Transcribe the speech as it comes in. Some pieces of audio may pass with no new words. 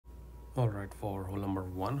Alright, for hole number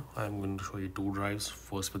 1, I'm going to show you two drives,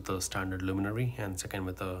 first with the standard Luminary and second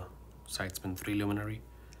with the side spin 3 Luminary.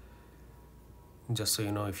 Just so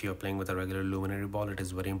you know, if you're playing with a regular Luminary ball, it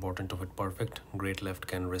is very important to hit perfect. Great left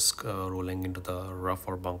can risk rolling into the rough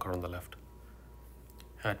or bunker on the left.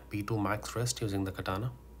 At P2 max rest using the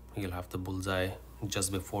katana, you'll have the bullseye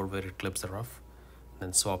just before where it clips the rough,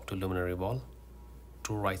 then swap to Luminary ball,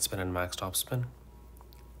 2 right spin and max top spin.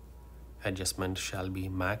 Adjustment shall be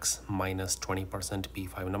max minus 20%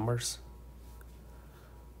 P5 numbers.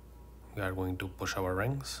 We are going to push our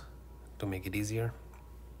rings to make it easier.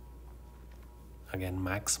 Again,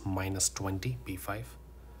 max minus 20 P5.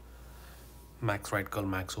 Max right curl,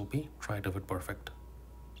 max OP, try to hit perfect.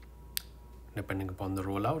 Depending upon the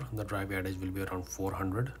rollout, the drive yardage will be around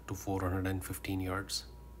 400 to 415 yards.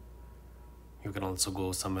 You can also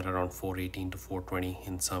go somewhere around 418 to 420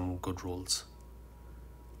 in some good rolls.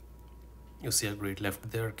 You see a great left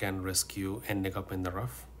there can risk you ending up in the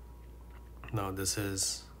rough. Now this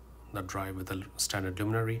is the drive with a standard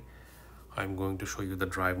Luminary. I'm going to show you the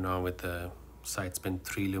drive now with the side spin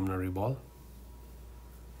 3 Luminary ball.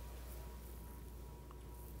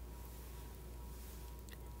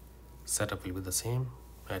 Setup will be the same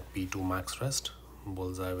at P2 max rest,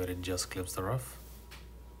 bullseye where it just clips the rough.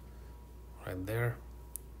 Right there,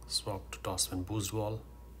 swap to toss spin boost ball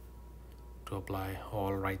to apply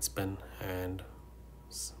all right spin and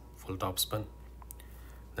full top spin.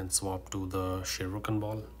 Then swap to the Shuriken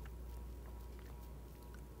ball.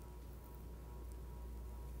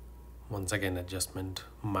 Once again, adjustment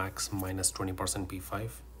max minus 20% P5.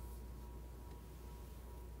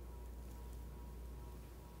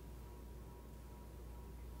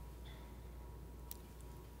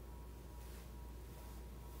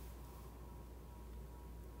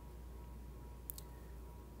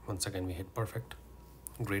 Once again, we hit perfect.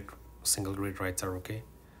 Great single great rights are okay.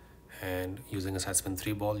 And using a side spin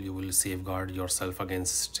 3 ball, you will safeguard yourself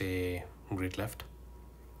against a great left.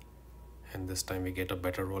 And this time we get a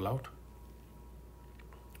better rollout.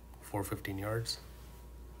 415 yards.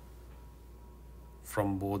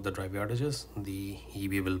 From both the drive yardages, the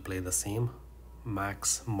EB will play the same.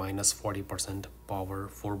 Max minus 40% power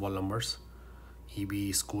 4 ball numbers.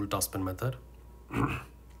 EB school toss spin method.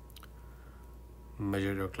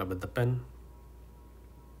 Measure your club at the pin.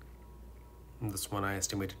 This one I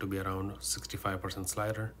estimated to be around 65%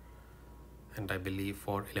 slider, and I believe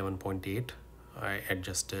for 11.8 I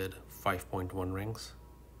adjusted 5.1 rings.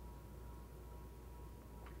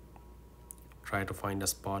 Try to find a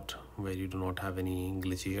spot where you do not have any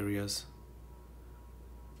glitchy areas.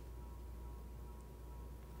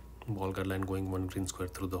 Ball guideline going 1 green square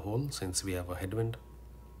through the hole since we have a headwind.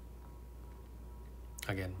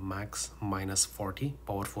 Again, max minus 40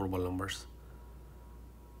 power 4 ball numbers.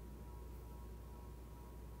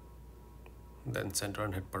 Then center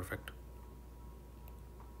and hit perfect.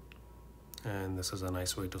 And this is a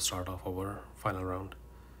nice way to start off our final round.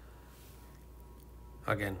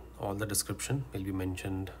 Again, all the description will be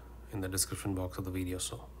mentioned in the description box of the video,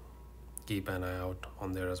 so keep an eye out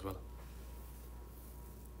on there as well.